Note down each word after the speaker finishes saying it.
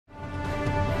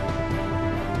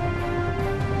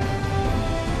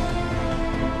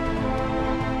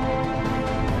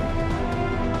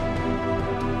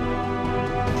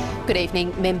Good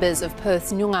evening. Members of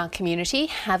Perth's Noongar community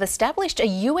have established a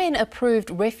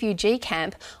UN-approved refugee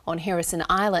camp on Harrison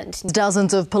Island.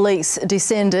 Dozens of police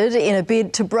descended in a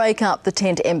bid to break up the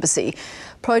tent embassy.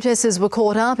 Protesters were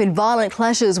caught up in violent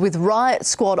clashes with riot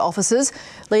squad officers,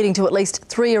 leading to at least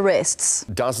 3 arrests.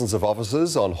 Dozens of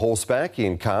officers on horseback,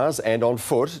 in cars and on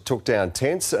foot took down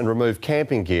tents and removed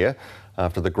camping gear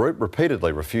after the group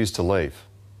repeatedly refused to leave.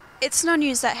 It's no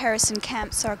news that Harrison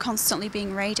camps are constantly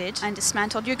being raided and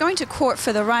dismantled. You're going to court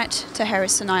for the right to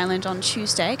Harrison Island on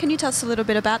Tuesday. Can you tell us a little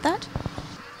bit about that?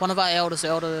 One of our elders,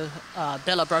 Elder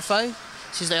Bella Brofo,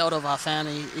 she's the elder of our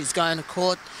family, is going to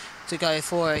court to go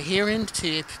for a hearing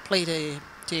to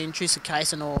introduce a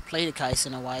case or plead a case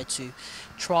in a way to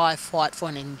try fight for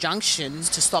an injunction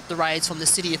to stop the raids from the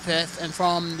City of Perth and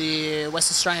from the West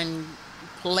Australian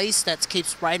Police that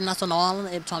keeps raiding us on the island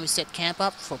every time we set camp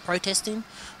up for protesting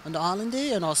on the island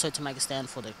there, and also to make a stand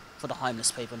for the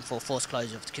homeless people and for forced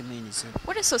closure of the communities.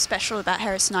 What is so special about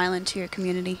Harrison Island to your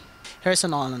community?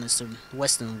 Harrison Island is the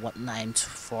western named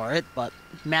for it, but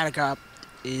Maragaret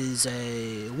is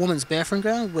a woman's birthing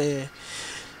ground where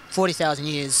 40,000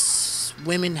 years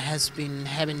women has been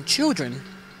having children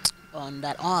on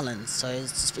that island, so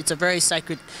it's a very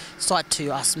sacred site to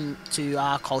us, to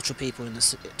our cultural people,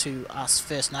 to us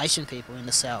First Nation people in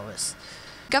the Southwest.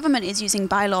 Government is using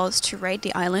bylaws to raid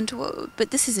the island,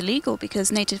 but this is illegal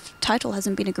because native title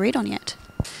hasn't been agreed on yet.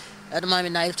 At the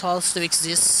moment, native title still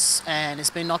exists, and it's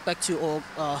been knocked back to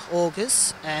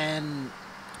August, and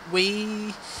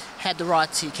we had the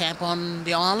right to camp on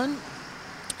the island.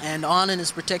 And the island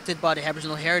is protected by the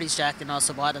Aboriginal Heritage Act and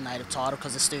also by the native title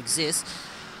because it still exists.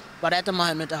 But at the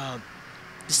moment, the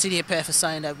City of Perth is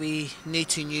saying that we need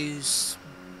to use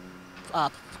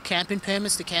camping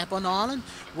permits to camp on the island,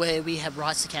 where we have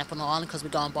rights to camp on the island because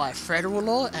we're going by a federal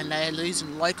law and they're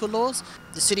losing local laws.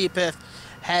 The City of Perth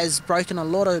has broken a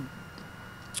lot of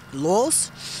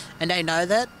laws, and they know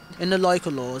that. In the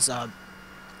local laws, the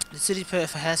City of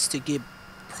Perth has to give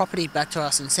property back to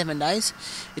us in 7 days.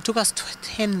 It took us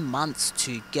 10 months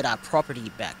to get our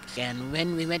property back, and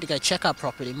when we went to go check our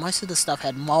property, most of the stuff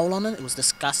had mold on it. It was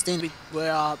disgusting. We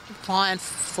were applying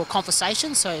for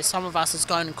compensation, so some of us is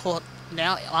going to court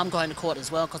now. I'm going to court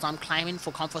as well because I'm claiming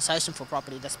for compensation for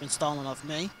property that's been stolen off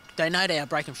me. They know they are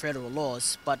breaking federal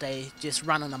laws, but they just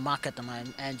running amok at the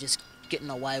moment and just getting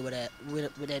away with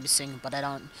everything, but they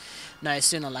don't know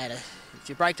sooner or later, if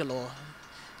you break the law,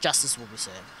 justice will be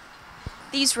served.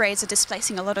 These raids are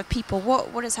displacing a lot of people.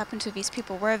 What has happened to these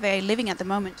people? Where are they living at the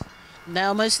moment?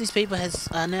 Now most of these people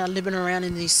are now living around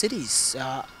in these cities.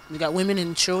 We got women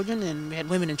and children, and we had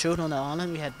women and children on the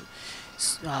island. We had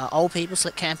old people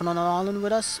camping on the island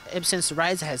with us. Ever since the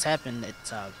raids has happened,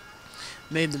 it's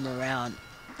moved them around.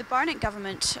 The Barnett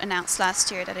government announced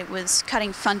last year that it was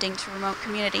cutting funding to remote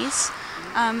communities.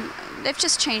 They've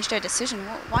just changed their decision.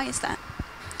 Why is that?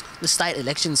 The state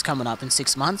election's coming up in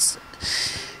 6 months.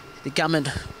 The government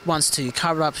wants to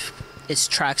cover up its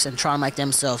tracks and try to make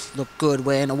themselves look good,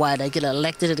 where in a way they get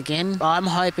elected again. I'm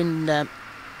hoping that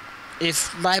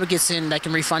if Labor gets in, they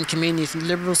can refund communities. If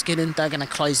Liberals get in, they're going to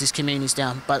close these communities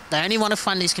down. But they only want to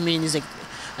fund these communities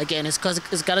again. It's because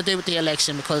it's got to do with the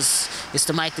election, because it's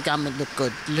to make the government look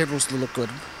good, Liberals to look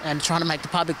good, and trying to make the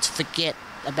public to forget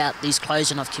about these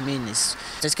closing of communities.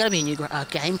 There's got to be a new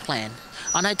game plan.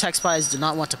 I know taxpayers do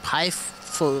not want to pay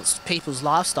for people's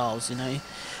lifestyles,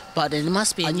 but there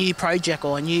must be a new project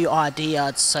or a new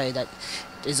idea so that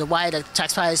there's a way that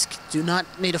taxpayers do not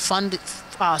need to fund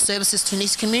services to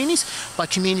these communities, but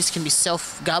communities can be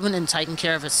self-governed and taking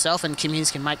care of itself, and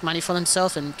communities can make money for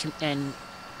themselves, and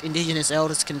Indigenous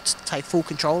elders can take full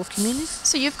control of communities.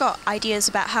 So you've got ideas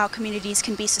about how communities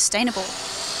can be sustainable?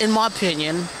 In my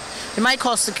opinion, it may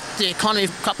cost the economy a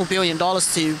couple $2 billion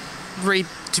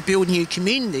to build new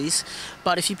communities,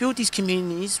 but if you build these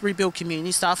communities, rebuild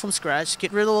communities, start from scratch,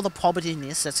 get rid of all the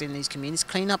poverty-ness that's in these communities,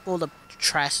 clean up all the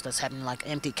trash that's happening, like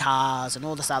empty cars and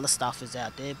all this other stuff is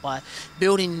out there, by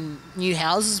building new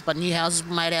houses, but new houses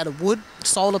made out of wood,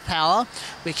 solar power,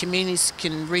 where communities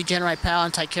can regenerate power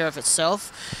and take care of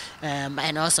itself,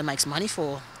 and also makes money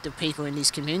for the people in these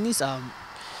communities.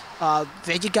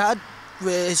 Veggie garden,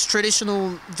 where it's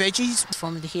traditional veggies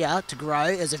from here to grow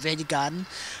as a veggie garden,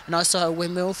 and also a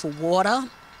windmill for water.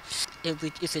 If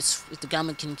the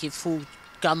government can give full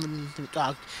government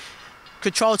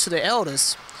control to the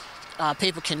elders,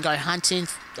 people can go hunting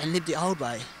and live the old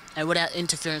way, and without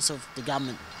interference of the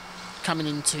government coming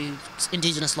into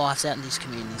Indigenous lives out in these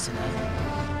communities.